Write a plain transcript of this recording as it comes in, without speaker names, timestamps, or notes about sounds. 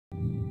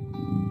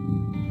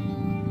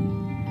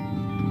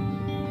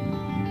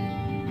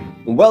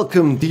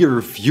Welcome, dear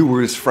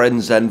viewers,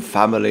 friends and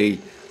family,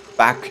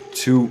 back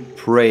to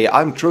Prey.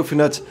 I'm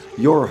Trophinut,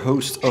 your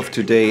host of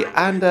today,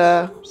 and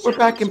we're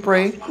back in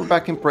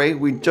Prey.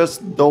 We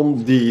just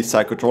done the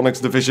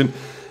Psychotronics division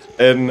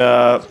in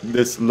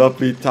this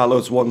lovely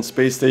Talos 1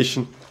 space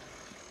station.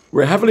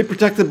 We're heavily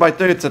protected by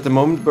turrets at the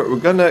moment, but we're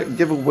gonna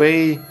give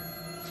away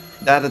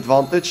that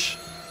advantage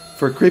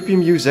for creepy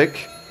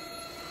music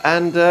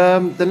and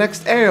the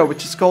next area,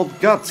 which is called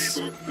Guts.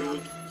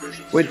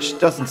 Which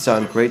doesn't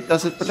sound great,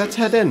 does it? But let's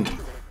head in.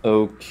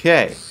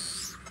 Okay.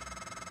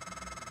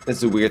 This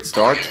is a weird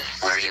start.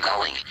 Where are you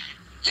going?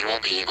 You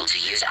won't be able to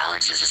use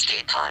Alex's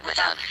escape pod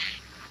without...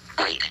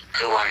 Wait,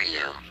 who are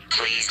you?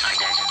 Please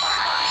identify.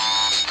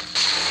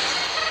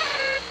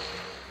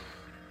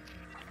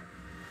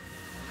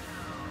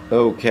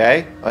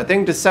 Okay. I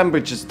think December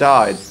just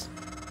died.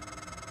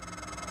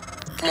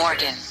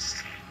 Morgan,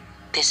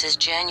 this is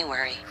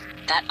January.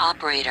 That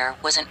operator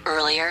was an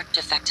earlier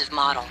defective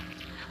model.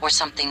 Or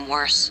something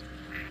worse.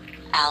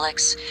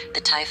 Alex,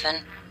 the Typhon,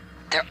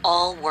 they're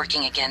all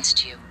working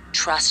against you.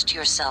 Trust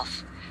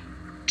yourself.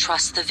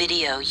 Trust the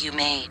video you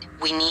made.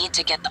 We need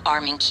to get the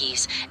arming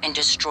keys and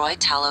destroy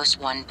Talos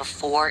 1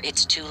 before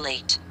it's too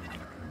late.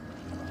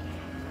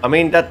 I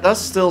mean, that does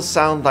still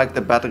sound like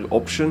the better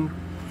option.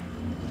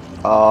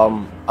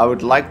 I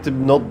would like to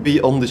not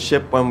be on the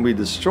ship when we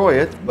destroy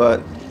it,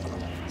 but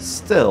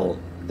still,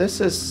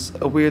 this is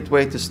a weird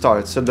way to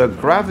start. So the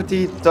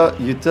gravity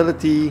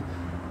utility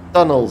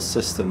tunnel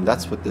system,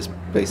 that's what this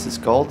place is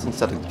called,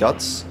 instead of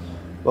Guts.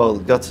 Well,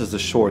 Guts is the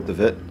short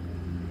of it.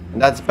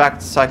 And that's back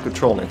to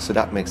Psychotronics, so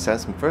that makes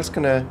sense. I'm first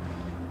gonna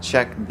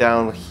check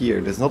down here.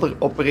 There's another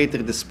operator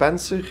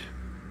dispenser.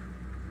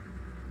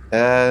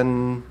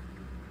 And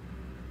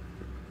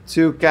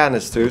 2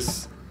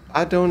 canisters.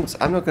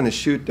 I'm not gonna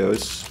shoot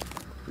those,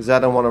 because I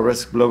don't want to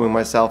risk blowing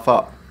myself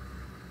up.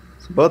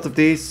 So both of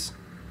these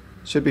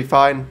should be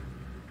fine.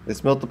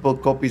 There's multiple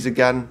copies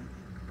again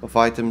of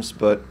items,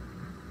 but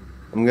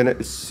I'm gonna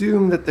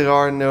assume that there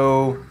are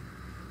no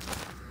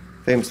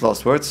famous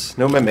last words,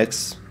 no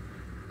mimics.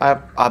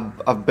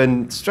 I've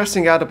been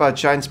stressing out about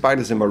giant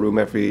spiders in my room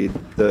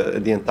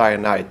the entire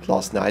night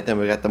last night, and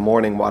we're at the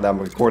morning while I'm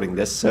recording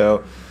this,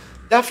 so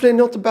definitely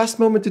not the best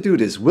moment to do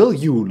this. Will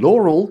you,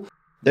 Laurel?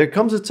 There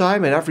comes a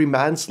time in every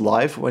man's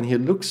life when he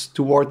looks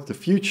toward the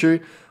future,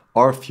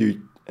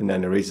 and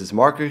then erases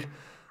marker.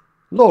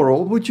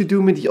 Laurel, would you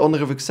do me the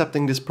honor of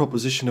accepting this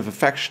proposition of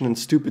affection and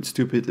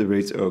stupid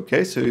erase?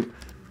 Okay, so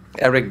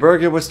Eric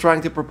Berger was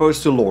trying to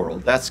propose to Laurel.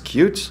 That's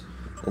cute.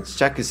 Let's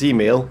check his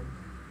email.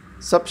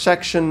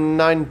 Subsection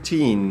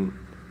 19.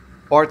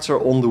 Parts are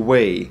on the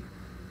way.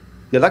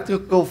 The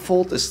electrical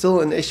fault is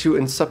still an issue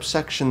in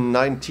subsection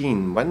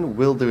 19. When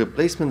will the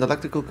replacement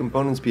electrical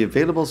components be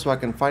available so I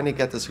can finally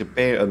get this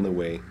repair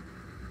underway?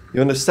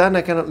 You understand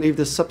I cannot leave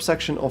this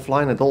subsection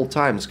offline at all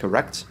times,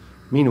 correct?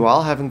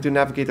 Meanwhile, having to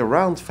navigate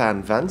around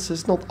fan vents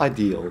is not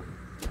ideal.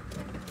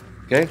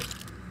 Okay.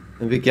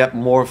 And we get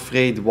more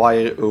frayed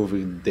wire over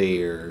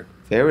there.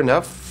 Fair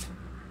enough.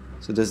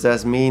 So does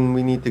that mean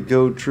we need to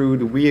go through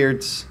the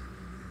weird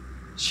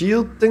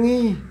shield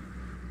thingy?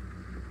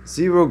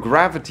 Zero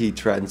gravity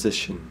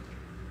transition.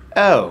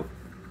 Oh.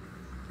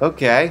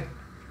 Okay.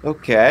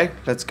 Okay.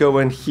 Let's go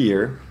in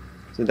here.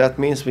 So that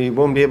means we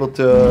won't be able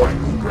to...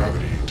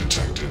 Gravity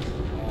detected.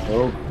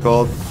 Oh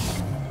god.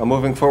 I'm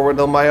moving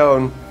forward on my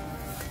own.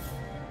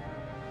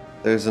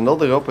 There's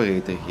another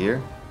operator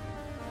here.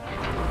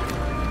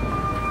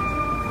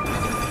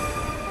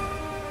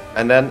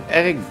 And then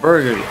Eric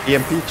Berger,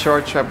 EMP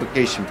charge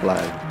fabrication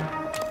plan.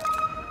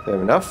 Fair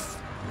enough.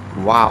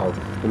 Wow,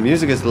 the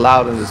music is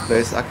loud in this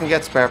place. I can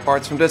get spare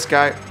parts from this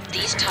guy.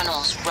 These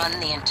tunnels run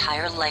the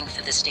entire length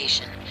of the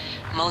station.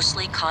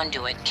 Mostly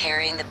conduit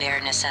carrying the bare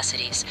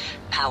necessities.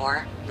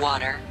 Power,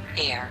 water,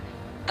 air.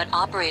 But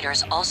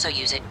operators also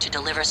use it to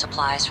deliver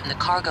supplies from the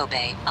cargo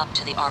bay up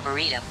to the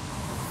Arboretum.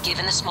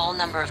 Given the small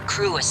number of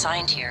crew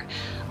assigned here,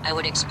 I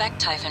would expect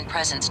Typhon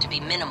presence to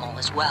be minimal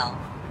as well.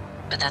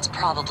 But that's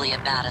probably a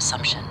bad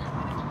assumption.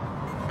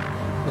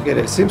 Okay,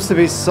 there seems to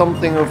be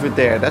something over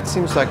there. That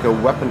seems like a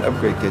weapon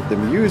upgrade kit. The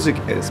music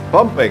is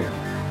pumping.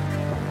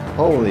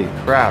 Holy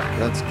crap.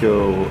 Let's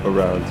go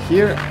around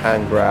here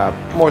and grab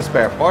more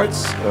spare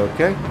parts.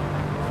 Okay.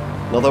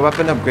 Another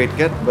weapon upgrade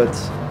kit, but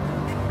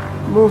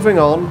moving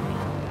on.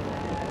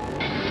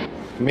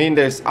 I mean,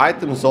 there's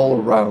items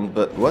all around,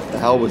 but what the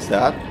hell was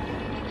that?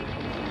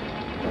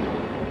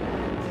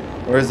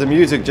 Or is the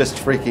music just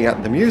freaking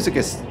out? The music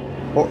is...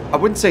 I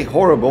wouldn't say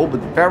horrible, but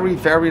very,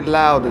 very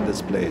loud in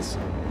this place.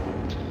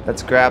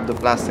 Let's grab the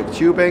plastic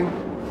tubing.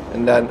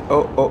 And then...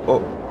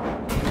 Oh.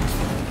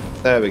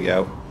 There we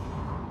go.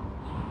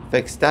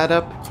 Fix that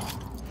up.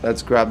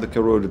 Let's grab the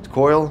corroded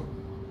coil.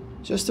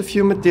 Just a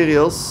few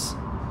materials.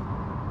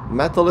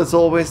 Metal is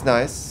always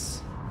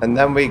nice. And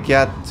then we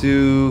get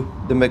to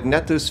the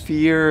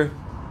magnetosphere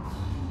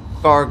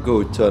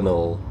cargo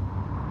tunnel.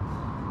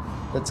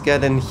 Let's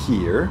get in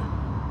here.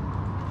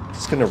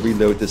 Just gonna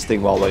reload this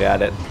thing while we're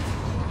at it.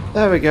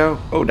 There we go.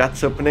 Oh,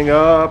 that's opening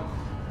up.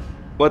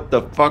 What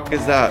the fuck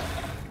is that?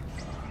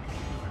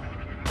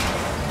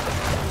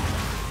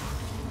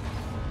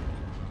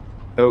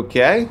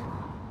 Okay.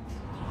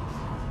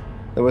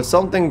 There was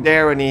something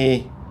there and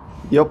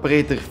the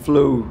operator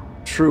flew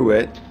through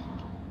it.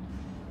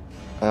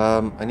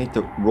 I need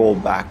to roll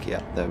back.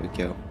 Yeah, there we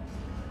go.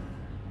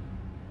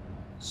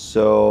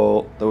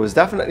 So there was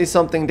definitely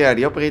something there.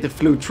 The operator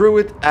flew through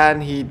it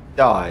and he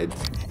died.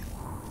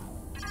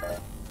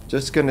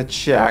 Just gonna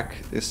check.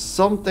 There's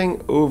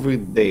something over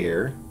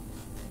there.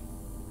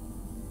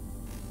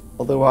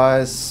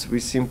 Otherwise, we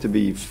seem to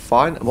be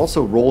fine. I'm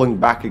also rolling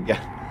back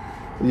again.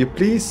 Will you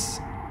please?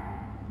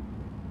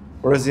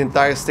 Or is the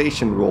entire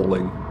station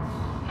rolling?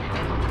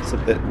 It's a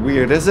bit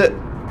weird, is it?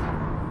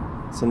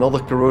 It's another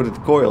corroded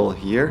coil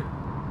here.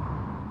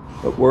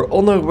 But we're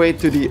on our way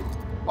to the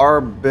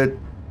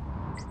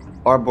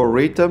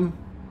Arboretum.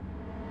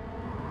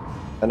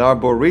 And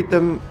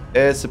Arboretum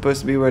is supposed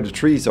to be where the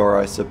trees are,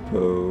 I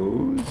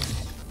suppose.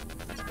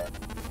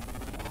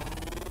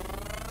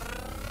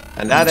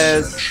 And that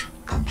is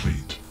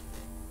complete.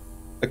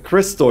 A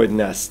Christoid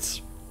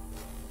nest.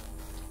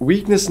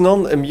 Weakness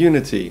none,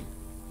 immunity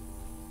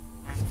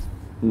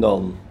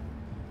none.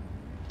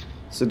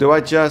 So do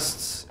I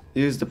just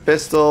use the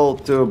pistol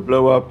to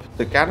blow up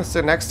the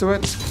canister next to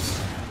it?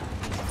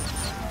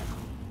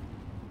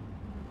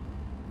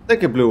 I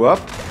think it blew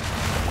up.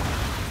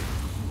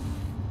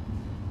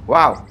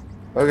 Wow.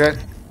 Okay.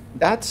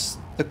 That's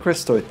the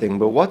Christoid thing,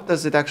 but what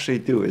does it actually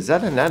do? Is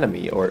that an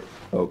enemy or...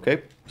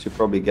 Okay. Should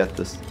probably get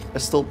this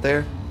pistol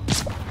there.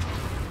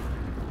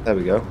 There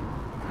we go.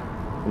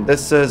 And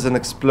this is an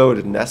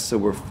exploded nest, so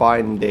we're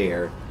fine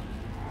there.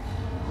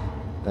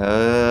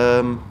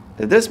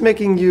 Is this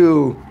making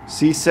you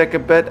seasick a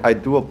bit? I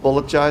do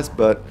apologize,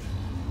 but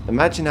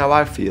imagine how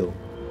I feel.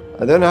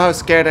 I don't know how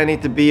scared I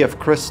need to be of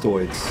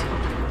Christoids.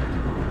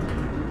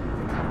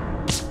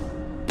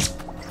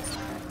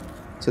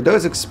 So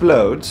those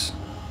explode.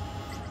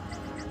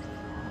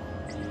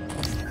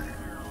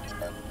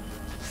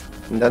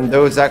 And then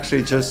those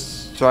actually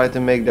just try to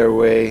make their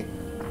way.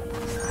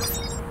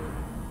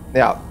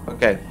 Yeah,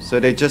 okay. So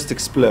they just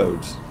explode.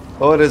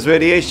 Oh, there's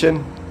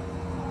radiation.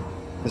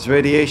 There's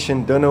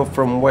radiation, don't know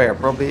from where.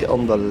 Probably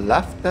on the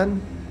left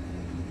then?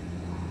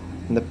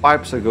 And the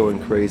pipes are going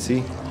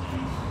crazy.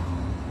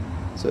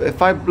 So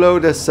if I blow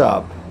this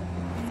up,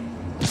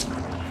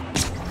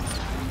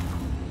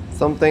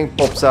 something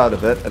pops out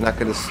of it and I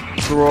can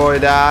destroy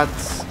that.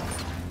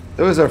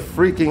 Those are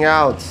freaking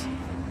out.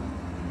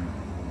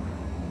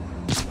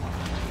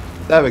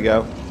 There we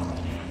go.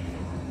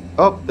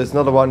 Oh, there's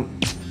another one.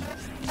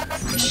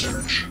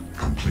 Research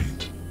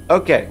complete.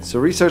 Okay, so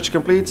research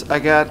complete. I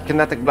got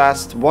Kinetic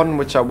Blast 1,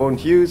 which I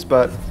won't use,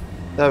 but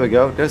there we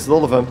go. There's a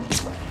lot of them.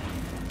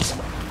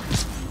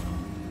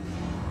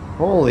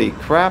 Holy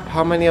crap,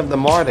 how many of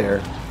them are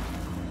there?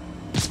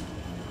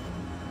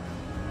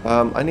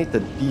 I need to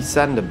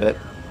descend a bit.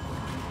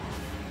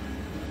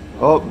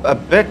 Oh, a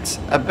bit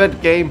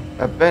game,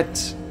 a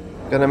bit.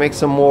 Gonna make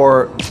some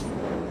more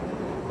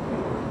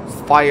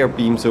fire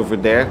beams over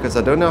there, because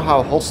I don't know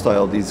how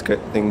hostile these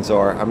things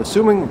are. I'm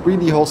assuming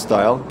really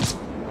hostile.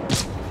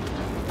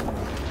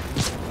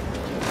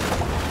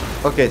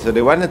 Okay, so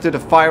they went into the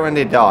fire and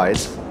they died.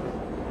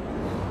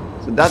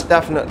 So that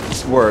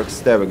definitely works.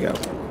 There we go.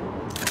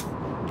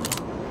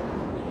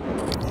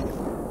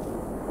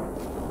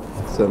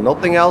 So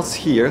nothing else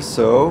here,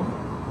 so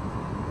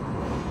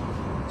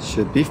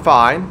should be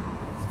fine.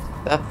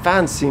 That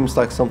fan seems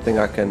like something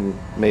I can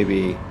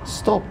maybe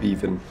stop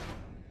even.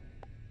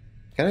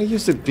 Can I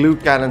use the glue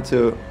cannon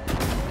to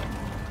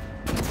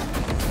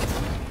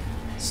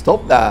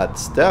stop that?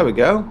 There we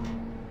go.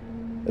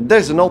 If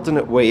there's an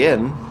alternate way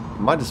in,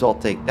 might as well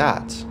take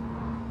that.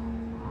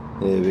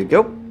 Here we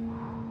go.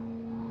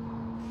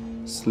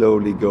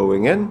 Slowly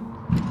going in.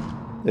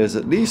 There's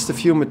at least a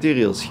few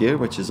materials here,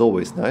 which is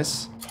always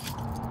nice.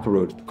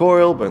 Corroded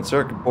coil, burnt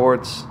circuit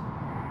boards.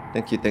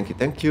 Thank you, thank you,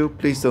 thank you.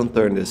 Please don't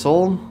turn this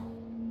on.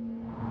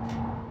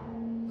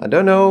 I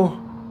don't know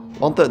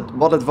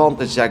what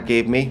advantage that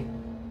gave me.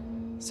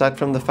 Aside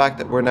from the fact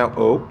that we're now...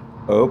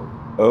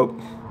 Oh.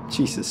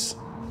 Jesus.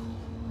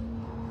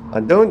 I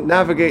don't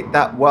navigate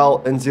that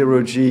well in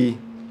 0G.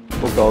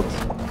 Oh god.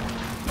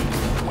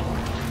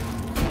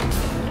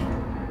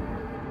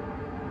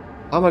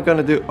 How am I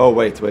gonna do... Oh,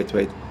 wait.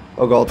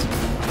 Oh god.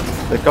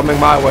 They're coming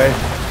my way.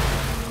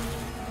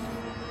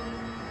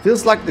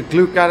 Feels like the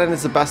glue cannon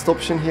is the best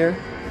option here.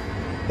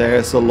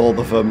 There's a lot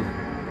of them.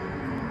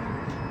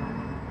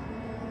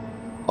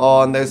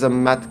 Oh, and there's a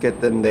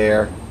medkit in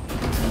there.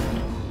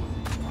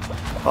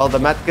 Oh, the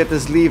medkit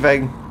is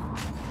leaving.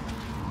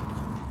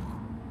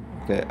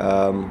 Okay,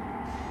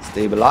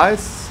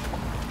 stabilize.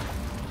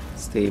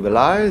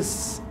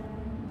 Stabilize.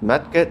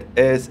 Medkit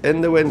is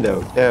in the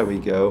window. There we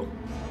go.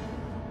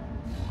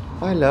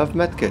 I love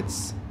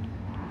medkits.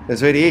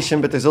 There's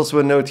radiation, but there's also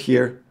a note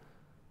here.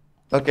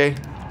 Okay,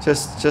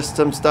 just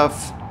some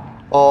stuff.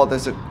 Oh,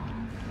 there's a...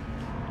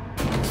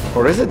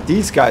 Or is it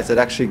these guys that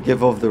actually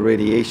give off the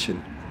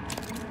radiation?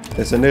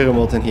 There's a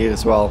neuromod in here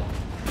as well.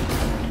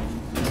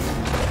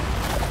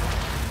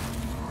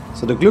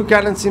 So the glue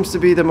cannon seems to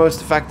be the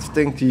most effective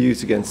thing to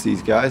use against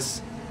these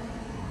guys.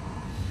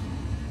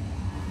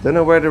 Don't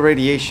know where the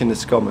radiation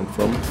is coming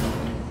from.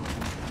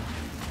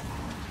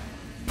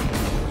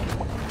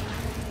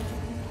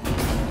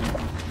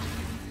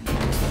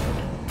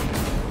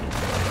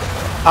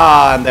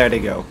 Ah, and there they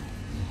go.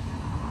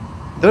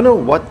 Don't know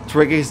what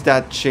triggers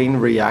that chain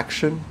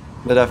reaction,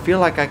 but I feel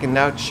like I can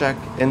now check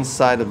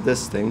inside of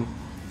this thing.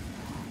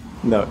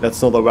 No, that's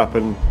not a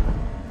weapon.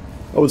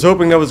 I was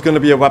hoping that was going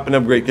to be a weapon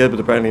upgrade kit, but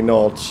apparently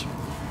not.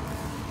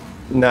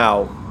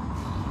 Now,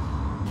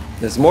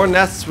 there's more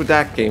nests where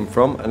that came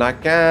from, and I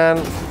can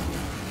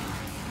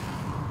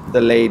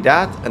delay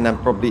that and then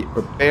probably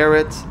repair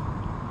it.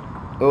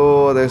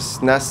 Oh,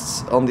 there's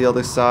nests on the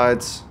other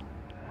side.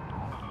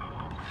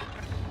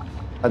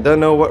 I don't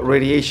know what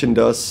radiation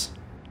does.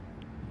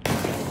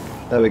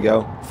 There we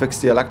go. Fix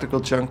the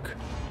electrical chunk.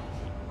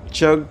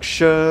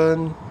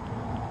 Junction.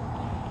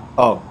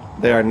 Oh,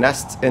 there are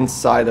nests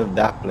inside of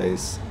that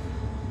place.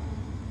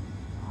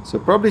 So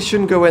probably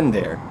shouldn't go in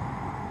there.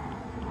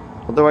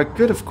 Although I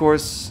could, of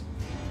course,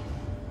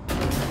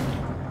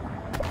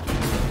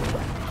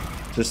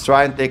 just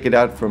try and take it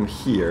out from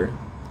here.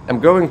 I'm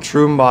going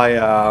through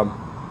my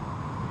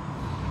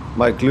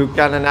my glue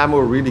cannon ammo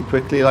really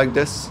quickly like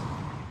this.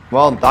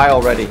 Well, die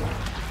already.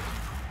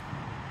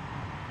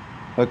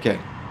 Okay.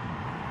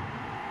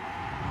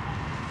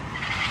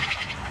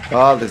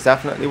 Well, there's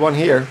definitely one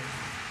here.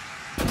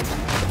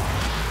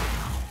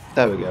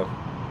 There we go.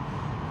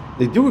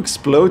 They do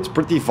explode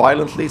pretty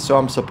violently, so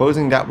I'm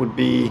supposing that would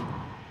be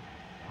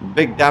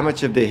big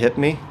damage if they hit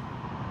me.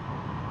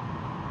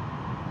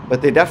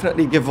 But they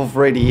definitely give off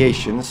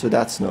radiation, so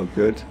that's no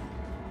good.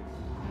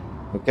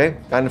 Okay,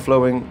 kind of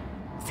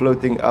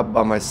floating up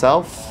by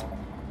myself.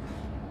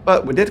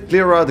 But we did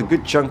clear out a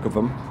good chunk of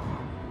them.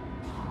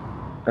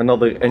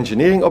 Another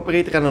engineering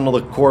operator and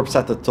another corpse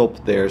at the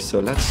top there,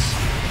 so let's...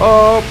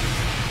 Oh!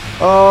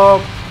 Oh!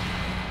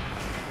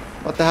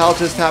 What the hell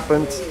just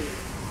happened?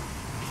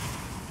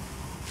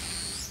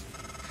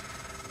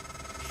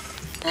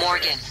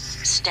 Morgan,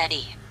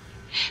 steady.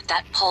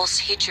 That pulse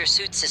hit your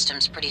suit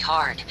systems pretty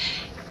hard.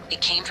 It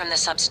came from the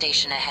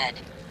substation ahead.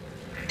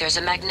 There's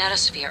a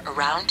magnetosphere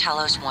around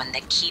Talos 1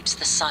 that keeps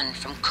the sun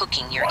from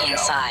cooking your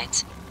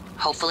insides.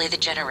 Hopefully the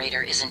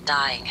generator isn't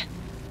dying.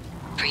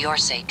 For your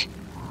sake,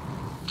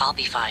 I'll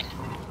be fine.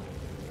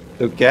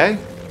 Okay.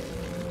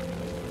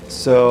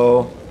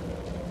 So,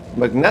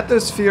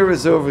 magnetosphere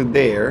is over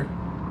there.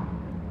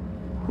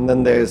 And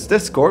then there's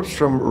this corpse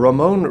from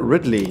Ramon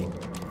Ridley.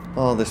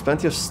 Oh, there's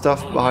plenty of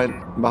stuff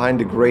behind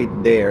the grate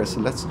there,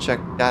 so let's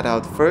check that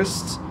out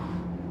first.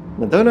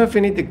 I don't know if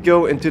we need to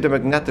go into the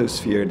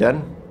magnetosphere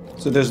then.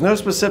 So there's no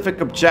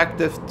specific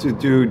objective to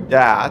do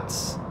that.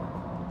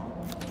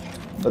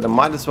 But I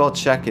might as well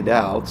check it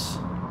out.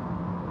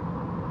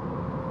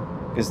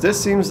 Because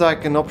this seems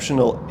like an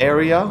optional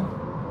area.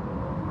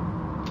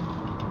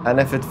 And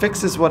if it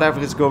fixes whatever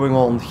is going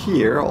on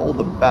here, all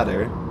the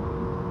better.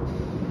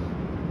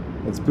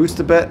 Let's boost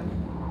a bit.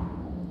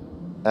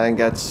 And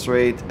get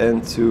straight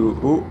into...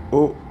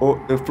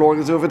 Oh, the floor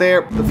is over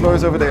there. The floor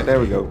is over there. There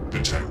we go.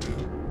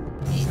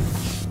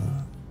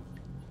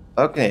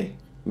 Okay.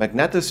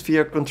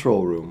 Magnetosphere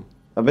control room.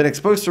 I've been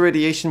exposed to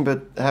radiation,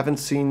 but haven't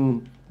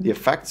seen the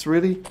effects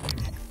really.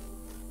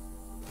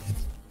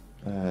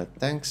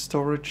 Tank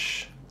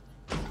storage.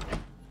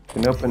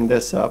 Can open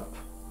this up.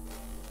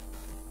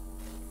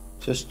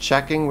 Just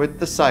checking with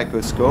the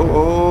psychoscope.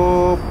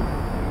 Oh!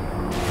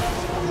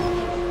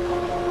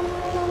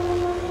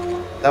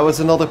 That was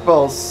another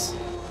pulse.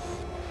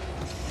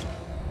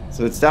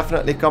 So it's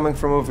definitely coming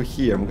from over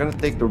here. I'm gonna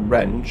take the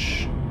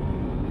wrench.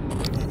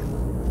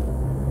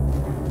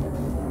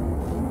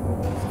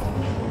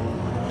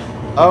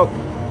 Oh.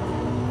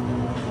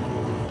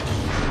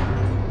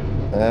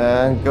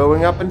 And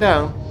going up and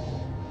down.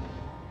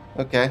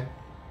 Okay.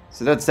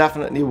 So that's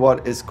definitely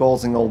what is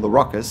causing all the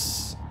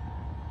ruckus.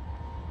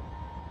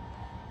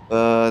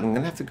 But I'm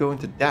gonna have to go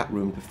into that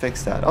room to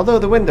fix that. Although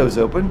the window's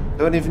open.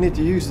 Don't even need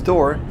to use the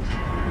door.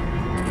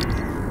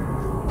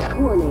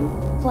 Warning.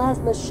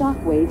 Plasma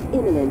shockwave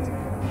imminent.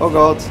 Oh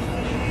god.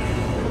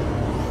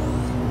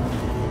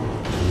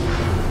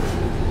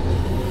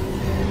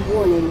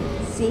 Warning.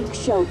 Seek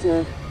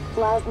shelter.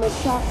 Plasma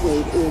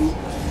shockwave in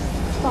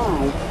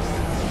 5,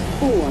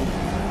 4,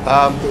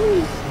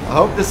 3. I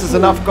hope this is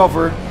enough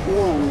cover.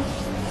 1.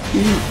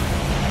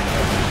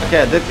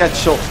 Okay, I did get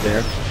shot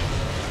there.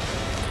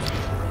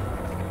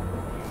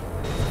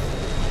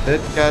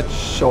 Did get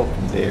shot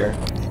there.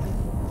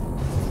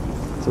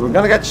 So we're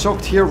gonna get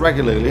shocked here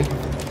regularly.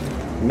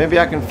 Maybe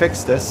I can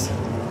fix this.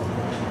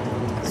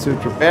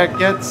 Suit repair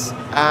kits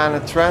and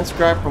a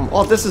transcribe from...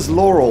 Oh, this is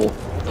Laurel.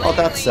 Oh,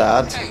 that's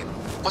sad. Hey,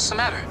 what's the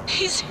matter?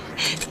 He's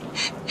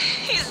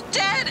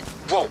dead!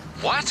 Whoa,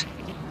 what?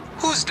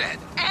 Who's dead?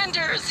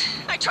 Anders!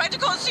 I tried to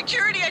call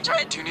security,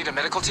 Do you need a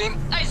medical team?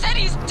 I said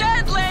he's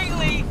dead,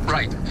 Langley!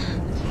 Right.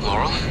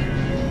 Laurel,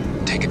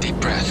 take a deep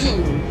breath.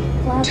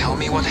 Tell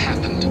me what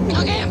happened.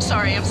 Okay, I'm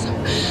sorry.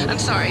 I'm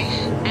sorry.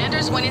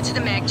 Anders went into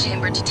the mag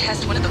chamber to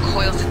test one of the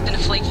coils that's been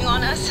flaking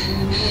on us.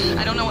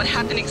 I don't know what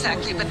happened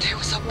exactly, but there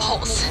was a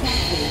pulse.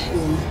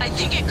 I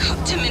think it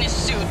cooked him in his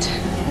suit.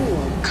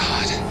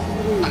 God,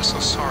 I'm so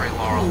sorry,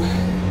 Laurel.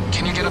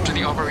 Can you get up to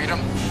the Arboretum?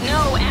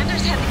 No,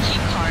 Anders had the key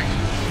card.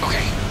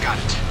 Okay, got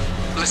it.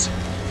 Listen,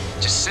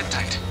 just sit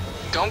tight.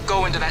 Don't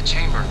go into that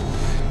chamber.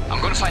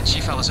 I'm gonna find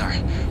Chief Elazar.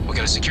 We'll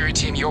get a security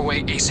team your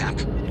way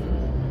ASAP.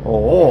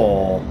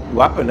 Oh,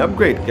 weapon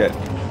upgrade kit.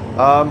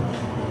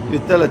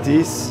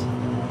 Utilities.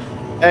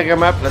 Area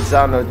map, let's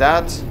download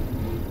that.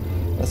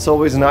 That's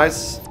always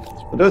nice.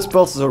 But those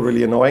pulses are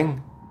really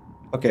annoying.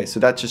 Okay, so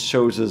that just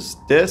shows us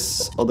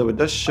this, although it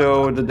does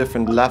show the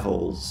different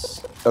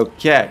levels.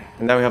 Okay,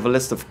 and now we have a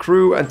list of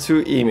crew and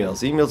 2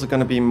 emails. Emails are going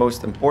to be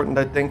most important,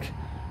 I think.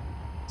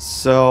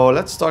 So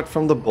let's start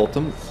from the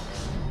bottom.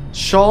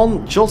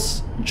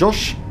 Josh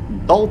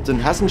Dalton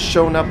hasn't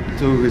shown up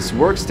to his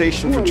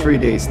workstation for 3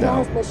 days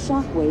now.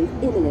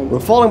 We're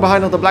falling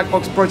behind on the Black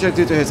Box project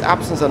due to his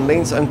absence and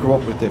Lane's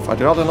uncooperative.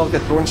 I'd rather not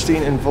get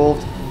Thornstein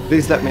involved.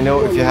 Please let me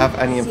know if you have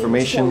any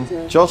information.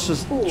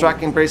 Josh's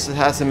tracking bracelet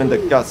has him in the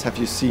guts. Have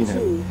you seen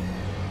him?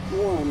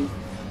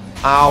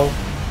 Ow.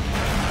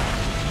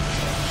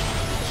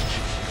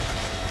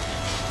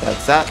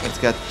 That's that.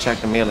 Let's check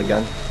the mail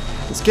again.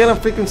 The scale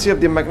and frequency of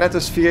the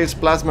magnetosphere's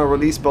plasma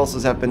release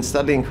pulses have been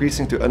steadily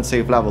increasing to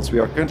unsafe levels. We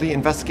are currently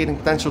investigating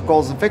potential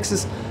causes and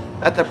fixes.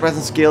 At their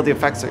present scale, the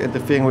effects are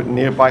interfering with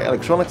nearby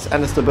electronics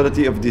and the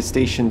stability of the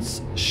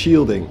station's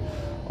shielding.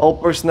 All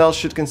personnel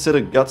should consider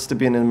guts to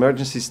be in an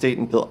emergency state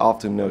until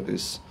after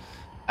notice.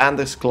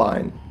 Anders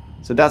Klein.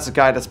 So that's a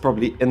guy that's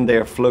probably in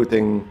there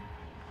floating.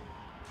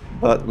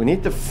 But we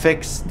need to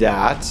fix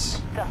that.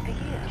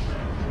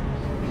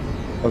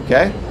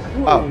 Okay.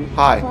 Oh,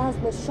 hi.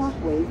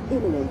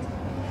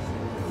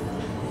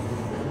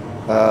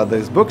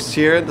 There's books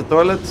here in the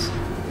toilet.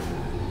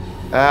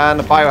 And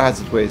a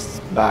biohazard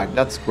waste bag.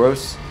 That's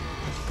gross.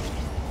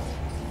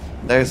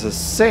 There's a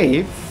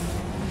safe.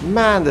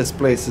 Man, this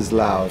place is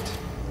loud.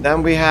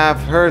 Then we have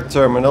her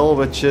terminal,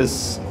 which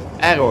is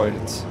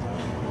errored.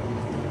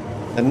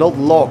 And not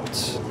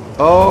locked.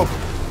 Oh.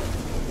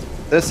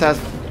 This has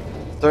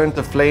turned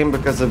to flame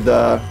because of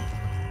the...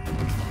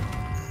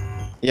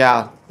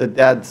 Yeah, the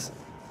dead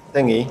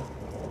thingy.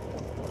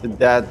 The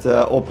dead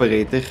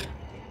operator.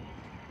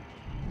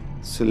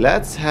 So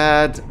let's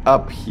head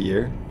up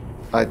here.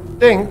 I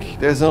think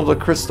there's another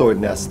crystoid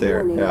nest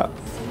there. Yeah.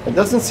 It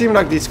doesn't seem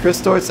like these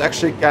crystoids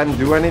actually can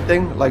do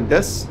anything like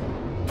this.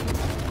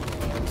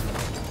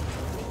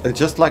 They're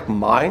just like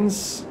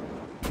mines.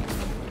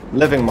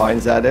 Living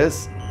mines, that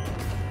is.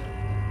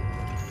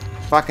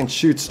 If I can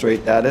shoot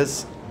straight, that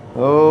is.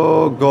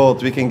 Oh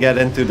god, we can get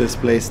into this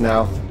place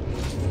now.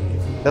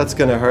 That's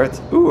gonna hurt.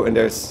 Ooh, and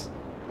there's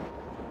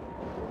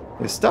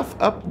stuff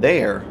up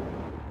there.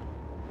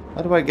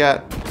 How do I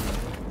get...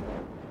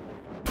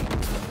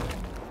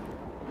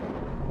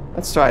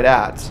 Let's try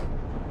that.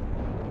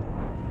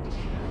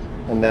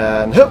 And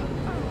then... Hup!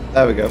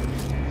 There we go.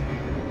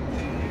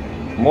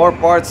 More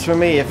parts for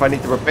me if I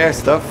need to repair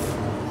stuff.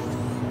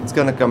 It's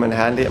gonna come in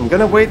handy. I'm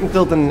gonna wait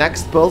until the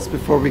next pulse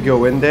before we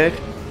go in there.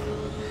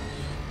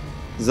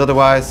 Because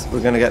otherwise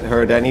we're gonna get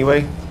hurt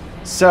anyway.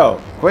 So,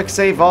 quick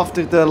save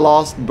after the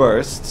last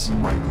burst.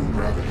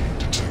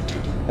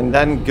 And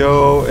then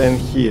go in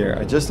here.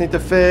 I just need to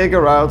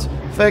figure out.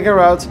 That's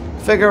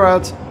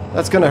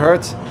gonna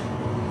hurt.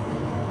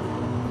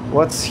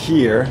 What's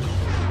here?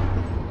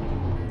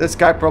 This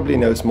guy probably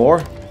knows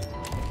more.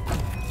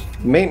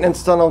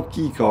 Maintenance tunnel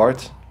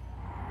keycard.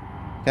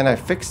 Can I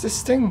fix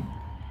this thing?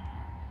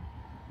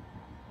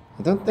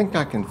 I don't think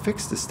I can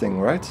fix this thing,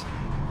 right?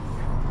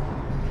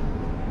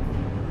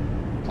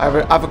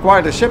 I've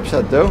acquired a ship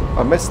set though.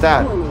 I missed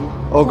that.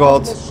 Oh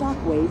god.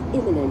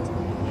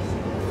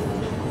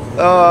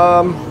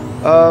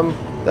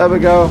 There we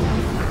go.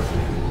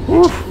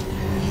 Oof.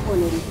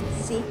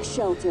 Seek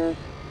shelter.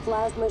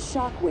 Plasma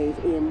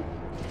shockwave in.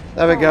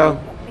 There we go.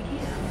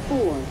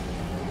 4,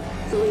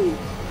 3,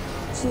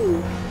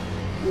 2,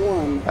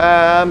 1.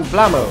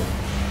 Blammo.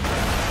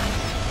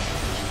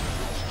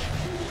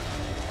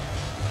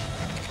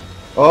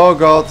 Oh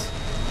god.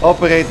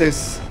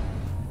 Operators.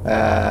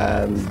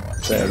 And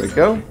there we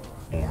go.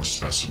 More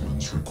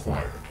specimens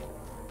required.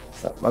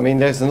 I mean,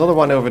 there's another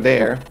one over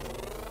there.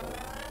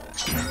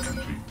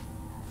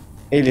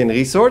 Alien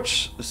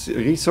research.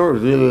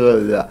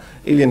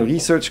 Alien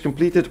research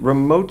completed.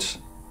 Remote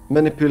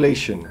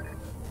manipulation.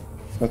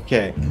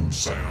 Okay.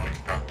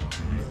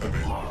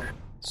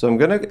 So I'm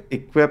gonna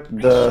equip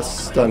the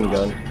stun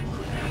gun.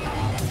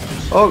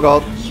 Oh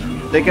god.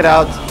 Take it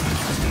out.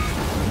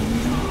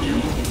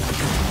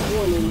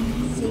 Warning.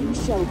 Seek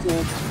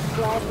shelter.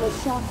 Plasma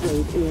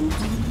shockwave in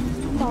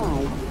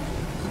 5,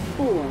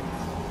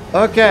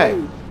 4.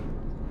 Okay.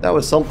 That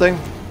was something.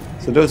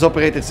 So those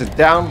operators are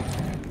down.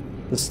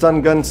 The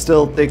stun gun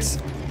still takes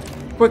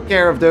quick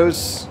care of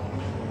those.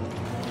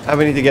 And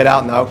we need to get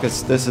out now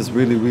because this is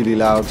really, really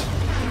loud.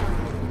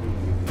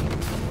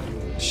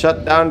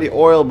 Shut down the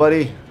oil,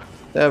 buddy.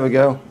 There we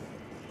go.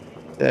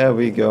 There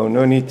we go.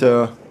 No need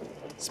to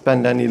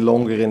spend any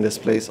longer in this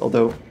place.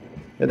 Although,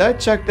 did I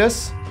check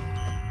this?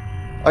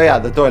 Oh yeah,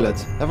 the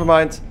toilet. Never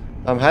mind.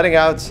 I'm heading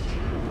out.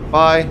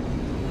 Bye.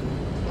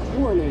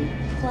 Warning.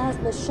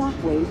 Plasma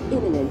shockwave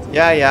imminent.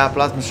 Yeah,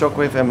 plasma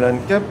shockwave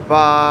imminent.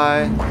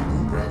 Goodbye.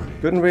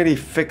 Couldn't really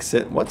fix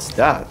it. What's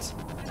that?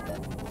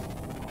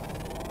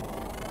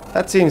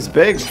 That seems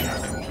big.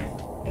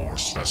 More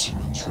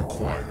specimens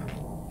required.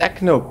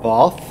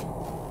 Technopath?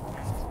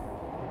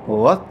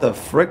 What the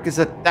frick is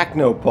a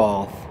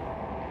technopath?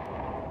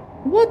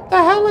 What the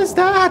hell is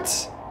that?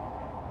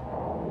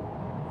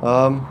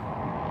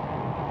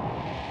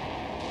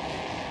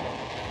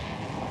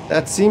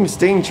 That seems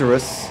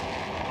dangerous.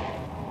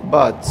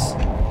 But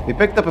we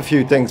picked up a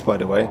few things, by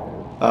the way.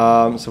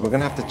 So we're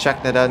gonna have to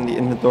check that out in the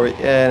inventory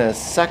in a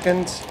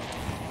second.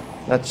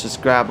 Let's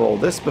just grab all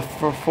this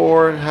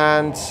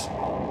beforehand.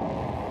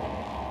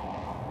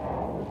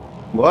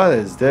 What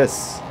is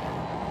this?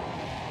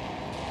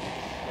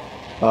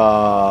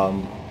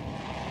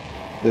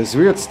 There's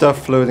weird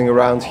stuff floating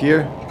around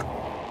here.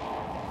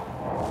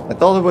 I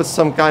thought it was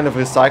some kind of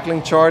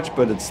recycling charge,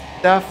 but it's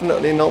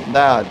definitely not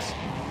that.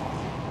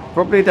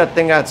 Probably that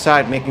thing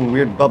outside making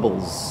weird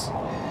bubbles.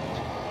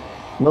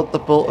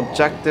 Multiple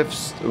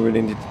objectives. We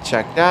really need to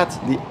check that.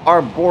 The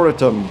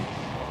Arboretum.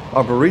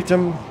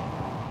 Arboretum.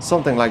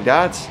 Something like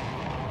that.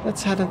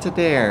 Let's head into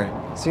there.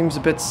 Seems a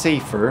bit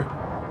safer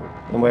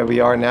than where we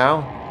are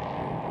now.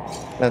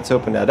 Let's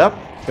open that up.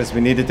 Because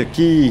we needed a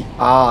key.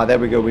 Ah, there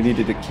we go. We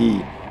needed a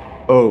key.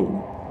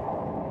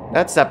 Oh.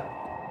 That's that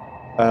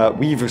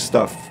Weaver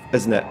stuff,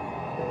 isn't it?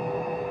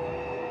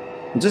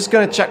 I'm just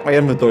gonna check my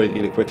inventory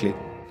really quickly.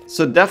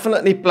 So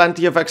definitely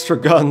plenty of extra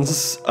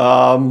guns.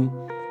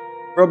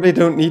 Probably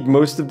don't need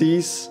most of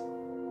these.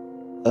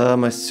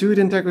 My suit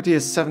integrity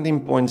is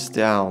 17 points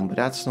down, but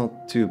that's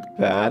not too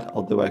bad.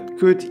 Although I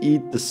could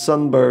eat the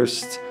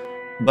sunburst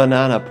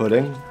banana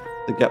pudding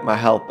to get my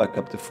health back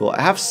up to full.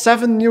 I have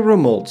 7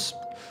 neuromolds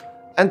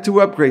and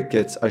 2 upgrade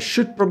kits. I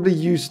should probably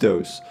use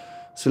those.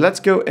 So let's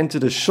go into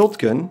the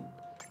shotgun.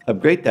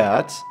 Upgrade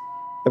that.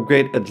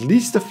 Upgrade at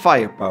least the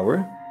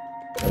firepower.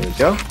 There we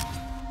go.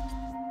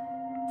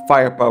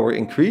 Firepower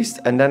increased.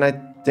 And then I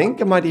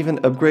think I might even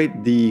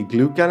upgrade the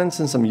glue cannon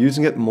since I'm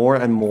using it more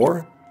and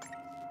more.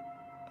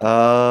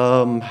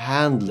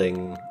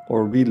 Handling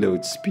or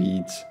reload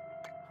speed.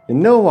 You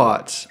know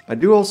what? I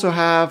do also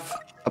have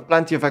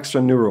plenty of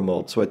extra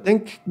neuromold. So I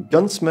think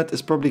Gunsmith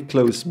is probably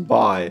close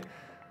by.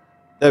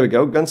 There we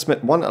go.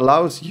 Gunsmith 1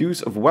 allows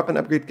use of weapon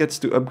upgrade kits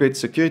to upgrade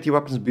security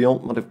weapons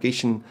beyond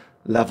modification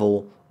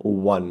level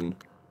 1.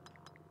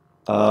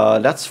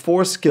 That's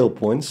 4 skill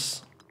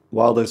points.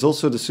 While there's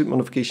also the suit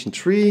modification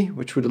 3,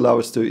 which would allow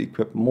us to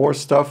equip more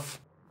stuff.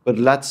 But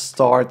let's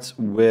start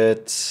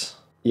with,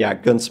 yeah,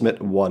 Gunsmith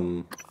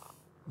 1.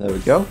 There we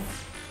go.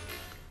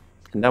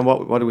 And then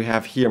what do we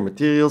have here?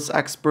 Materials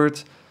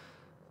expert.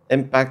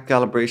 Impact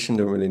calibration,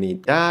 don't really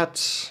need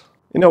that.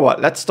 You know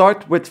what, let's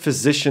start with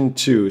Physician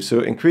 2.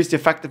 So increase the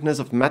effectiveness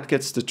of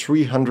medkits to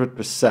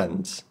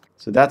 300%.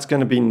 So that's going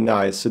to be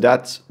nice. So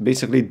that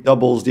basically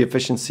doubles the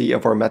efficiency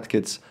of our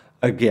medkits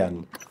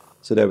again.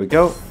 So there we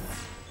go.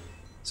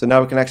 So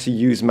now we can actually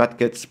use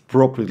medkits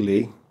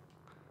properly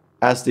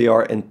as they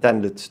are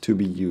intended to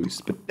be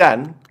used. But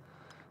then,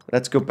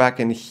 let's go back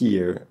in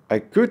here. I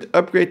could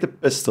upgrade the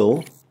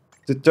pistol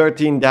to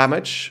 13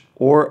 damage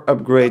or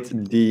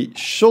upgrade the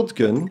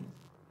shotgun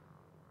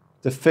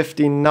to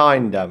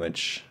 59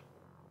 damage.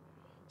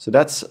 So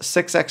that's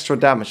 6 extra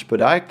damage,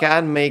 but I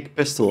can make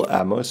pistol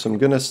ammo, so I'm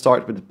gonna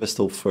start with the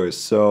pistol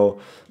first. So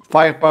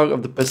firepower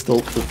of the pistol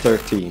to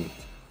 13.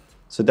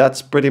 So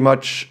that's pretty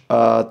much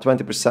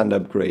 20%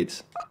 upgrade,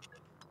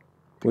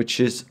 which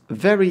is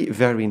very,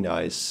 very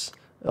nice.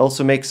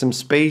 Also make some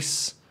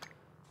space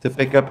to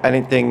pick up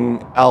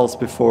anything else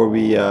before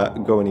we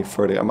go any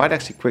further. I might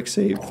actually quick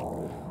save.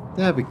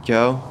 There we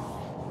go.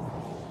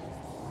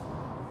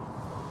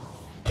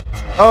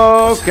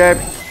 Okay.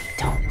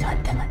 Don't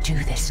let them do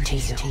this to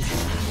you.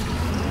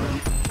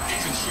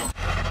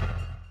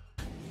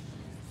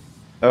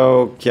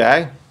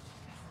 Okay.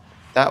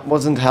 That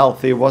wasn't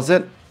healthy, was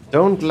it?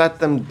 Don't let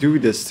them do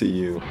this to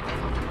you.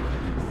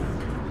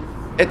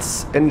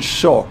 It's in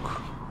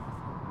shock.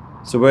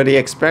 So were they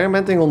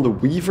experimenting on the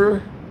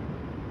Weaver?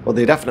 Well,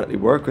 they definitely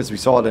were, because we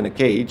saw it in a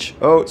cage.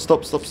 Oh,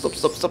 stop, stop, stop,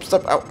 stop, stop,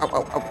 stop. Ow, ow,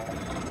 ow, ow.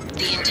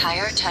 The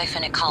entire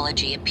Typhon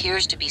ecology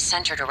appears to be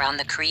centered around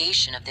the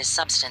creation of this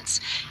substance.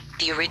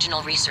 The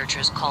original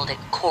researchers called it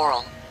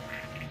coral.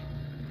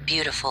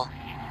 Beautiful.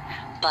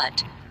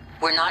 But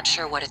we're not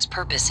sure what its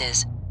purpose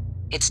is.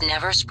 It's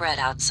never spread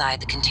outside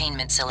the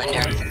containment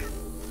cylinder.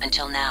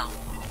 Until now.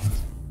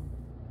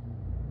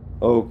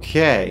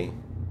 Okay.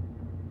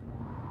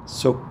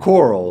 So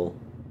coral.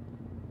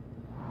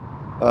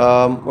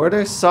 Were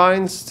there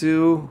signs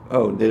to...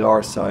 Oh, there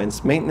are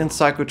signs. Maintenance,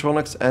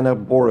 psychotronics, and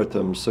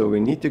arboretum. So we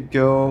need to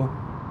go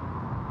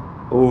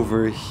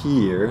over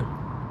here.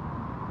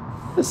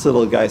 This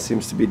little guy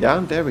seems to be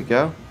down. There we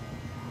go.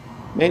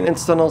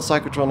 Maintenance tunnel,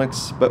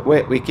 psychotronics. But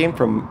wait, we came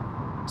from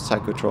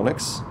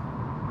psychotronics.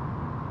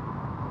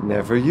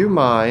 Never you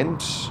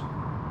mind.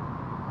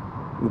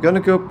 I'm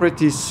gonna go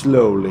pretty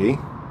slowly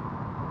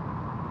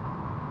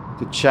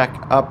to check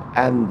up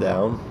and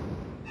down.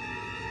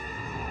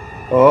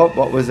 Oh,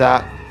 what was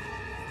that?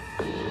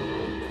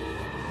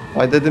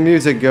 Why did the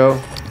music go?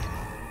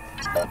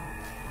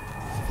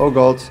 Oh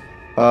god.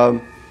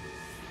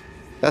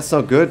 That's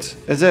not good,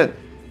 is it?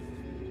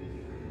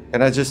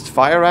 Can I just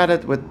fire at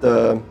it with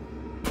the...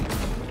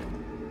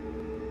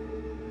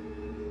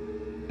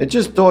 It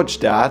just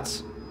dodged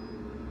that.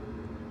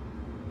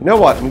 You know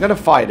what? I'm gonna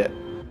fight it.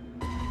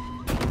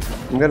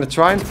 I'm gonna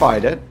try and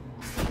fight it.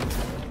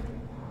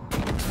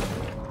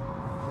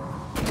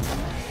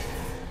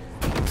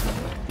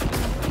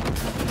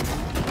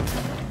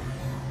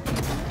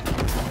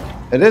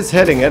 It is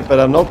hitting it, but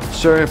I'm not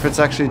sure if it's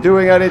actually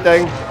doing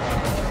anything.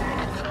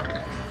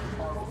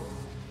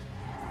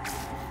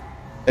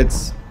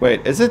 It's...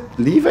 Wait, is it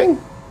leaving?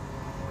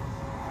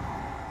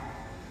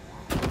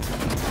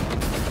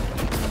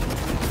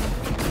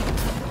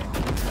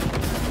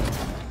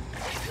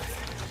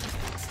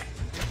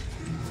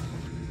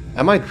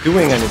 Am I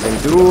doing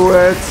anything? Do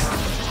it!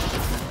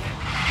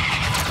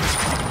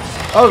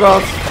 Oh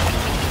god!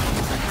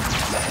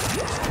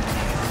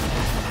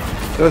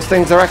 Those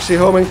things are actually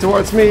homing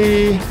towards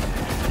me!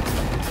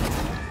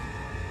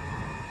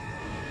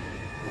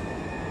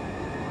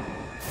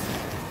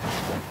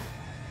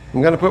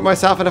 I'm gonna put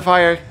myself in a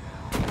fire.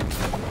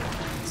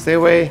 Stay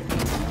away.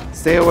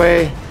 Stay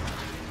away.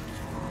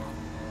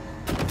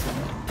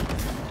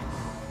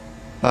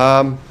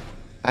 I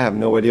have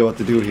no idea what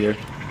to do here.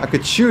 I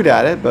could shoot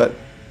at it, but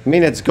I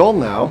mean, it's gone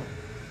now.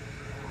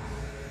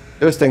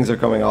 Those things are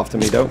coming after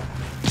me, though.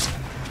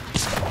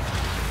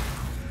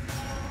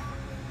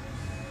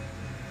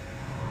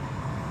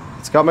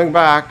 It's coming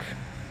back.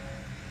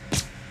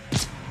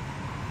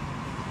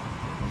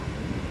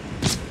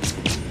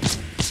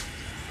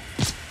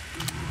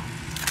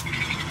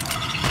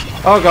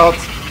 Oh god.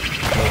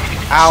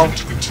 Ow.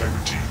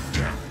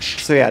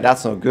 So yeah,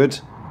 that's not good.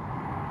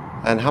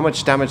 And how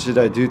much damage did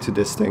I do to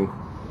this thing?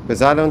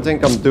 Because I don't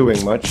think I'm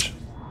doing much.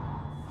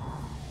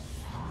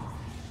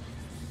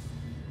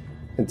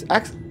 It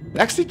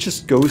actually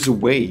just goes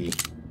away.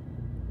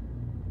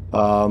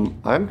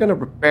 I'm gonna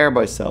prepare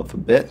myself a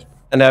bit.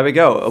 And there we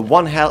go. A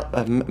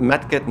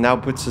medkit now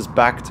puts us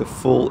back to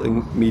full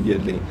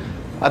immediately.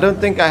 I don't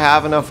think I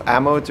have enough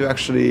ammo to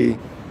actually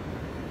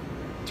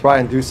try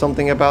and do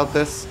something about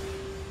this.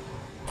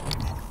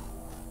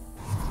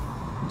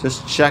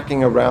 Just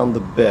checking around a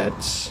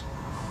bit.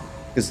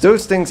 Because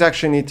those things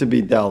actually need to be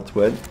dealt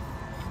with.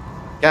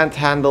 Can't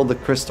handle the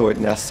crystoid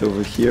nest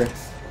over here.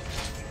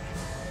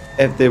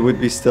 If they would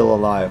be still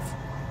alive.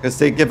 Because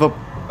they give up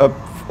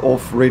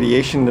off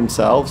radiation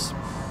themselves.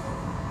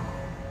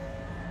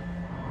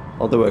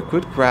 Although I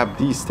could grab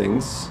these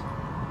things.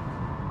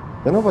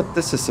 Don't know what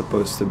this is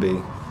supposed to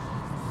be.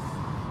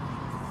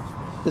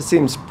 This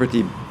seems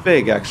pretty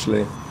big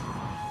actually.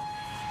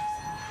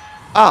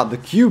 Ah, the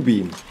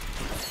Q-beam.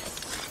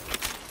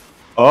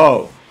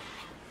 Oh.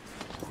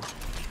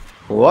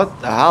 What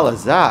the hell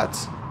is that?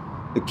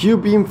 The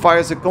Q-beam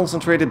fires a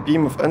concentrated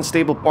beam of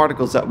unstable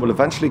particles that will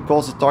eventually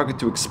cause the target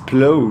to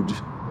explode.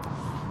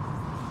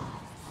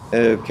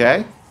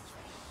 Okay.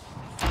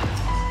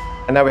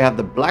 And now we have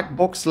the black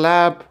box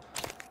lab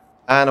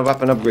and a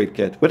weapon upgrade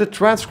kit with a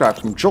transcript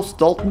from Josh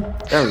Dalton.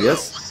 There he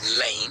is.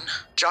 Lane?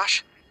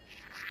 Josh?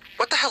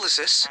 What the hell is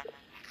this?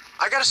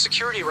 I got a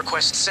security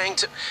request saying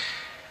to...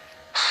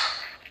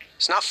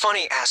 It's not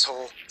funny,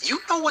 asshole. You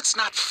know what's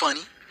not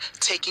funny?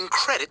 Taking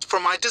credit for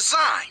my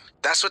design.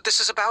 That's what this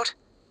is about?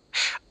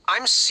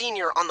 I'm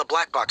senior on the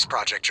Black Box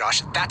project,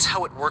 Josh. That's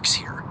how it works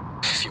here.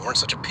 If you weren't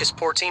such a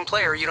piss-poor team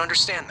player, you'd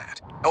understand that.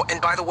 Oh,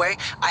 and by the way,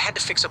 I had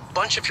to fix a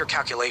bunch of your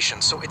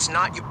calculations, so it's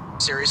not you...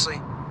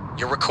 Seriously?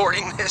 You're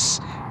recording this?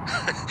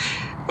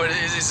 What,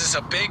 is this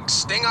a big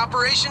sting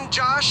operation,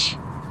 Josh?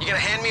 You gonna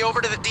hand me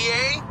over to the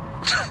DA?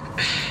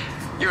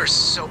 You're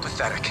so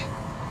pathetic.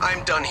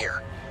 I'm done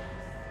here.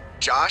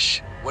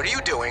 Josh, what are you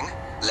doing?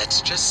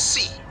 Let's just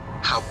see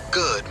how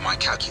good my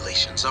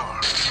calculations are.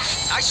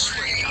 I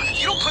swear to God, if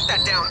you don't put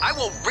that down, I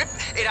will rip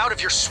it out of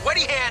your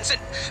sweaty hands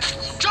and...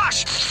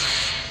 Josh!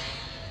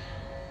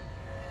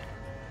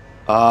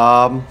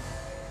 I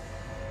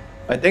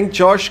think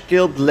Josh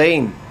killed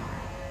Lane.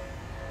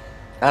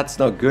 That's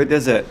not good,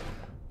 is it?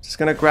 Just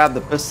gonna grab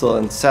the pistol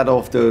and set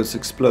off those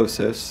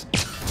explosives.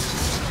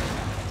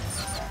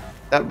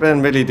 That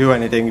didn't really do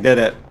anything, did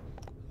it?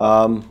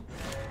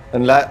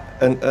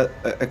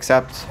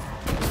 Except...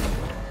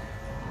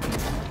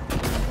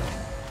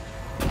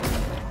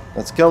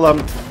 Let's kill them.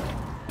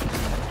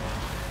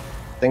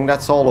 I think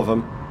that's all of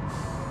them.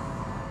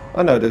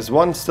 Oh no, there's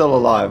one still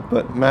alive,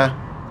 but meh.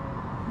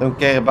 Don't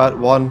care about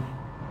one.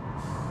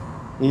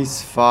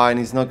 He's fine,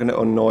 he's not gonna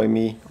annoy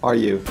me, are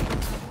you?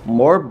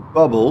 More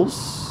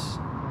bubbles.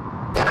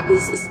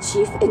 This is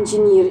Chief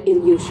Engineer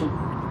Illusion.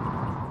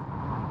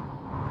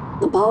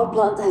 The power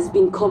plant has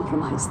been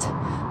compromised.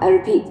 I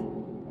repeat,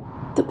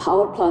 the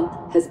power plant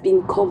has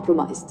been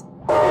compromised.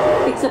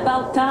 It's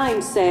about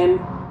time, Sam.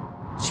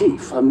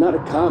 Chief, I'm not a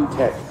comm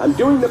tech. I'm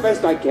doing the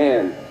best I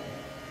can.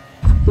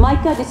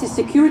 Micah, this is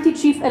Security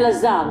Chief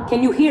Elazar.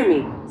 Can you hear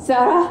me?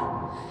 Sarah?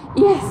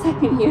 Yes, I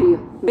can hear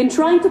you. Been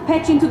trying to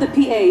patch into the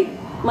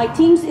PA. My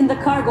team's in the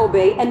cargo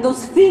bay, and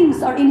those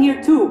things are in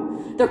here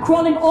too. They're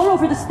crawling all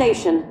over the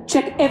station.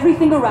 Check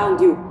everything around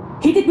you.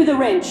 Hit it with a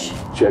wrench.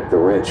 Check the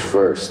wrench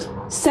first.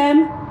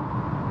 Sam?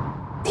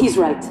 He's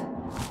right.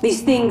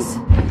 These things...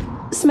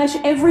 Smash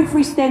every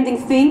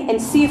freestanding thing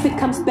and see if it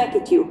comes back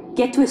at you.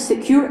 Get to a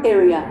secure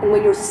area, and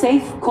when you're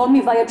safe, call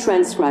me via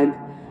transcribe.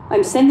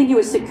 I'm sending you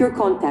a secure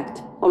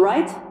contact,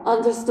 alright?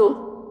 Understood.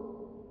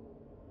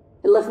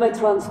 I left my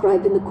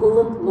transcribe in the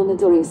coolant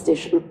monitoring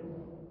station.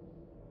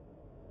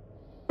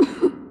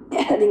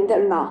 Heading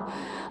there now.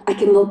 I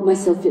can lock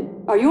myself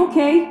in. Are you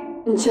okay?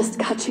 I'm just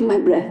catching my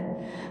breath.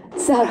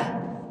 Sarah,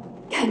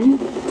 can you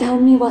tell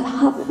me what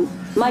happened?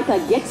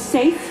 Micah, get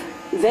safe,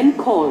 then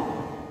call.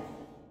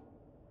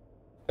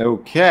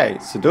 Okay,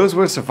 so those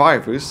were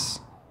survivors.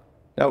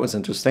 That was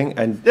interesting.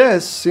 And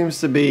this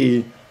seems to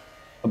be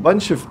a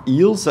bunch of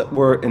eels that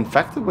were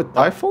infected with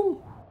Typhon.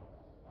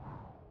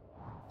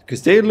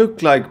 Because they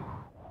look like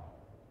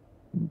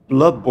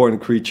bloodborne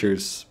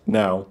creatures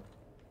now.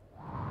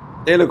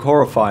 They look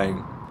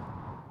horrifying.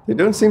 They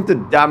don't seem to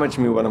damage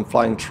me when I'm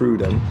flying through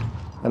them.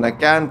 And I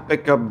can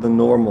pick up the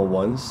normal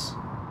ones.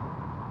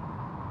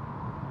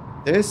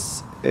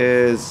 This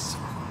is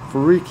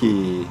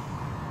freaky.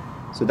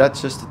 So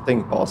that's just a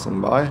thing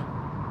passing by.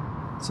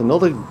 It's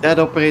another dead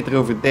operator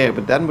over there,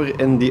 but then we're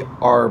in the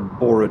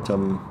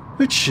Arboretum.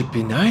 Which should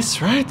be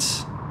nice, right?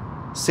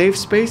 Safe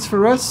space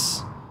for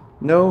us?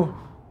 No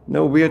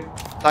weird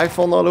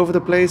Typhon all over the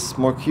place.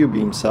 More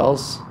Q-beam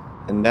cells.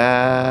 And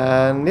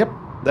then, yep,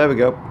 there we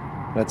go.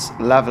 Let's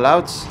level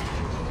out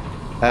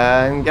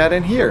and get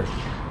in here.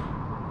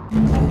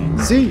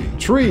 See,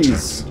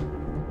 trees.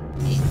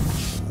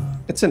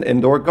 It's an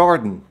indoor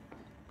garden.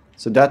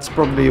 So that's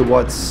probably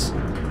what's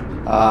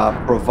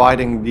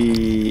providing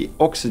the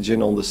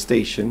oxygen on the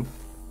station.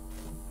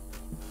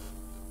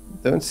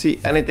 Don't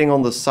see anything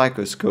on the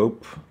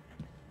psychoscope,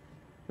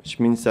 which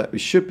means that we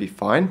should be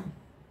fine.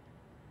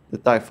 The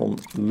Typhon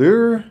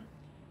lure,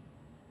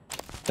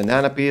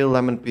 banana peel,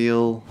 lemon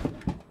peel.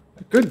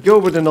 I could go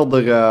with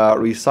another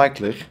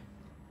recycler.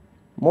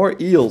 More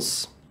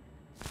eels.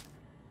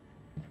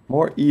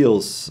 More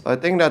eels. I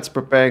think that's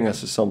preparing us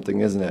for something,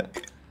 isn't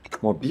it?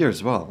 More beer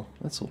as well.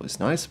 That's always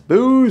nice.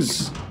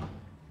 Booze!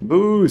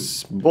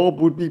 Booze! Bob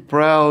would be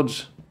proud.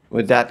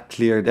 With that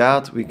cleared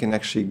out, we can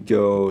actually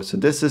go... So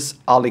this is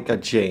Alika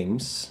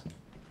James.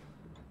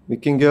 We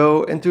can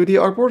go into the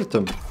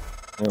Arboretum.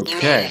 You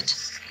Okay. made it.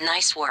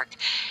 Nice work.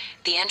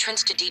 The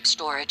entrance to deep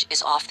storage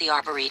is off the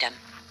Arboretum.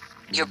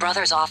 Your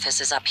brother's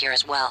office is up here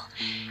as well.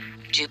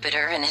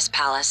 Jupiter and his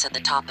palace at the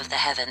top of the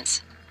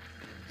heavens.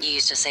 You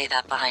used to say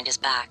that behind his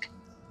back.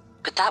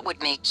 But that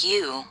would make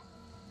you...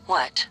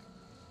 what?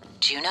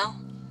 Juno?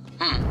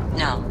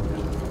 No.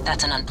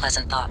 That's an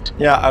unpleasant thought.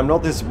 Yeah, I'm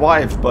not his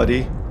wife,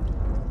 buddy.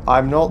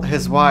 I'm not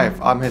his wife.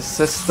 I'm his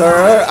sister.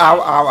 Ow,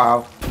 ow,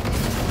 ow.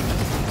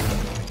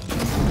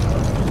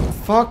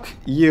 Fuck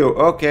you.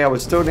 Okay, I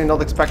was totally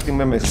not expecting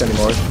mimics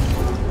anymore.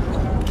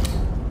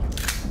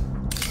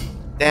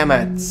 Damn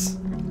it.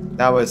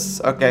 That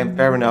was... okay,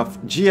 fair enough.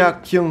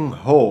 Jia Kyung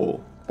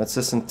Ho. That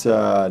isn't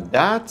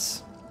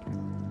that.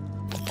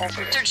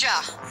 Dr.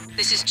 Ja,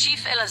 this is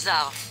Chief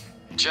Elazar.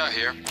 Ja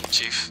here,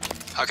 Chief.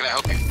 How can I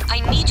help you? I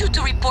need you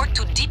to report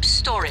to deep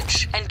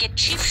storage and get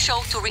Chief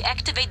Show to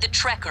reactivate the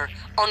tracker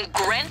on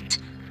Grant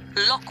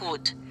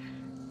Lockwood.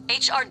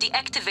 HR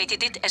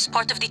deactivated it as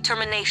part of the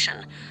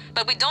termination,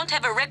 but we don't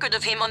have a record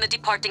of him on the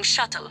departing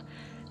shuttle.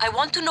 I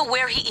want to know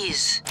where he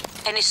is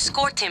and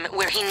escort him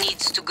where he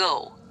needs to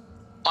go.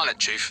 On it,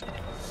 Chief.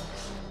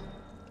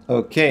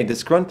 Okay,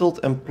 disgruntled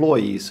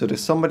employee. So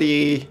there's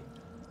somebody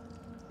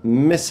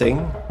missing.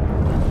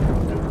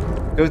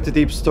 Go to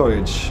deep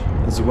storage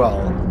as well.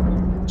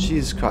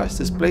 Jesus Christ,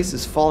 this place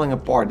is falling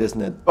apart,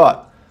 isn't it?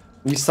 But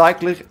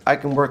recycler, I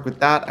can work with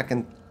that. I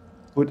can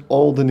put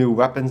all the new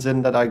weapons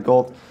in that I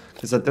got,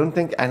 because I don't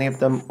think any of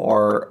them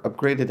are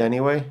upgraded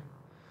anyway.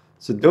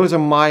 So those are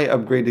my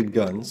upgraded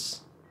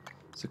guns.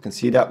 So you can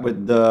see that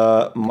with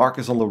the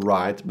markers on the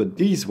right, but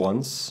these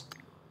ones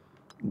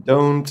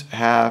don't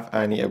have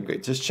any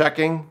upgrades. Just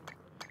checking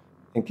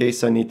in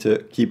case I need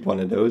to keep one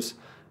of those.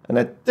 And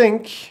I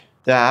think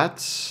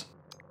that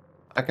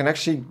I can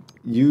actually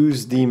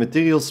use the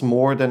materials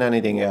more than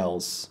anything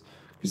else,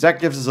 because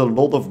that gives us a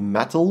lot of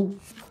metal,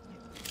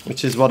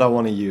 which is what I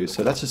want to use.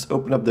 So let's just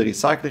open up the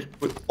recycler,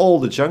 put all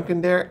the junk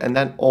in there, and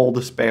then all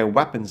the spare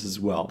weapons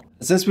as well.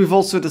 And since we've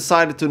also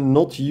decided to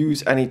not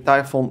use any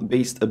Typhon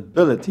based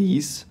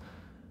abilities,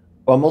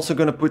 I'm also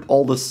going to put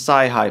all the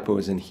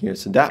Psi-Hypos in here.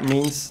 So that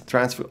means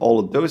transfer all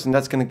of those, and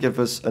that's going to give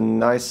us a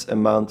nice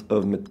amount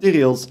of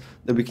materials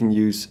that we can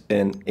use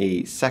in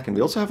a second.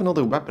 We also have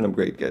another weapon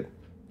upgrade kit.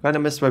 Kind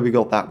of missed where we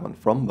got that one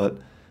from, but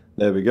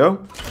there we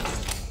go.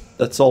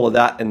 That's all of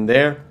that in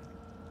there.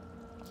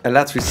 And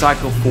let's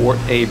recycle for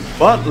a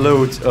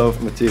buttload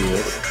of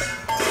materials.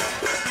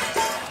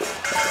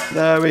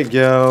 There we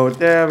go,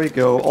 there we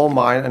go, all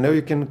mine. I know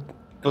you can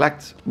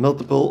collect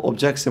multiple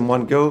objects in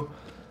one go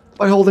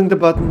by holding the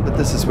button, but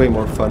this is way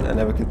more fun. And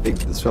then we can take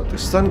the disruptor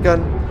stun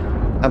gun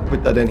and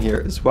put that in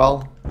here as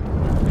well.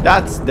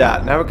 That's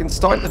that. Now we can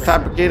start the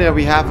fabricator and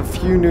we have a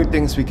few new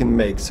things we can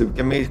make. So we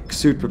can make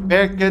suit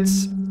repair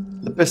kits,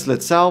 the pistol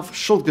itself,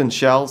 shotgun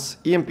shells,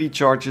 EMP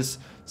charges,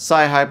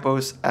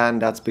 psi-hypos,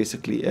 and that's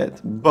basically it.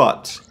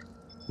 But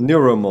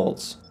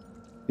neuromolds.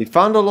 We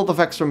found a lot of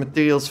extra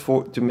materials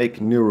to make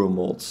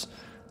neuromolds.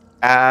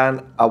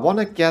 And I want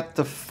to get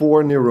the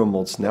 4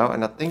 neuromolds now,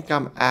 and I think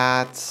I'm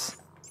at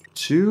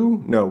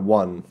 2? No,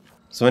 1.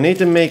 So I need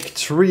to make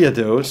 3 of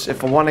those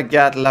if I want to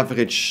get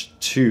leverage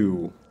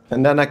 2.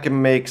 And then I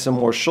can make some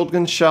more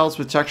shotgun shells,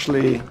 which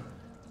actually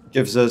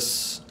gives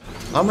us...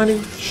 how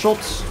many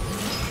shots?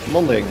 I'm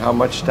wondering how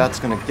much that's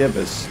going to give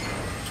us.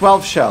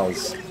 12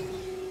 shells.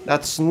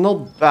 That's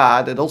not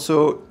bad. It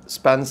also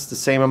spends the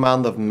same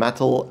amount of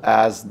metal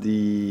as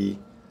the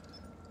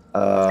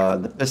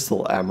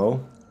pistol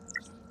ammo.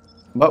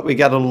 But we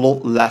get a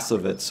lot less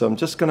of it. So I'm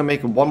just going to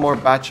make one more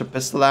batch of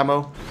pistol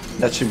ammo.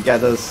 That should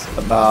get us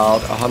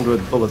about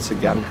 100 bullets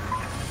again.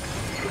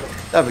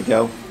 There we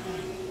go.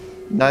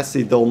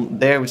 Nicely done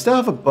there. We still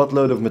have a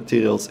buttload of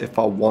materials if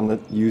I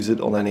want to use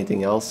it on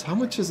anything else. How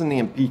much is an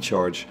EMP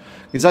charge?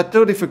 Because I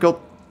totally forgot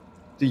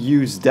to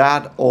use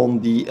that on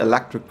the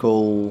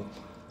electrical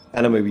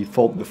enemy we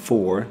fought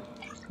before.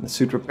 The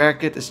suit repair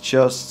kit is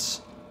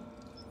just...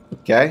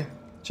 okay,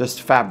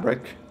 just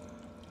fabric.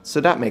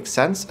 So that makes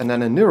sense. And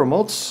then a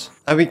neuromods.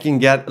 And we can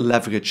get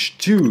leverage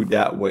 2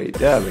 that way.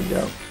 There we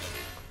go.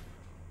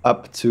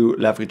 Up to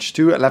leverage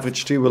 2. And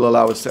leverage 2 will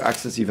allow us to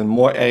access even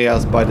more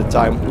areas by the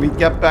time we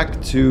get back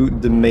to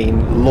the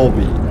main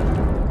lobby.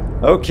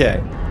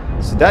 Okay.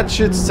 So that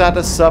should set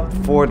us up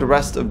for the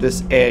rest of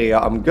this area.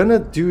 I'm gonna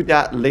do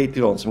that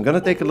later on. So I'm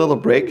gonna take a little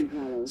break.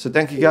 So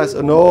thank you guys.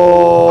 Oh,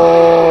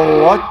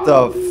 no! What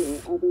the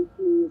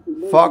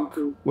fuck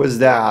was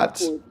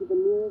that?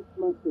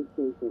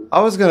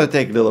 I was gonna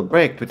take a little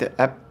break,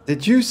 but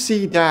did you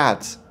see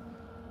that?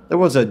 There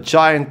was a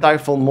giant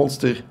Typhon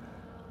monster.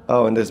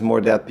 Oh, and there's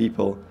more dead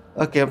people.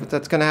 Okay, but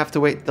that's gonna have to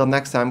wait till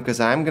next time because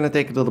I'm gonna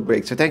take a little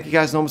break. So thank you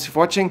guys enormously for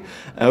watching.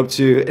 I hope to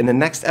see you in the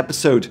next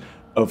episode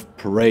of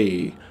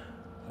Prey.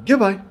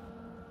 Goodbye.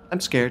 I'm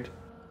scared.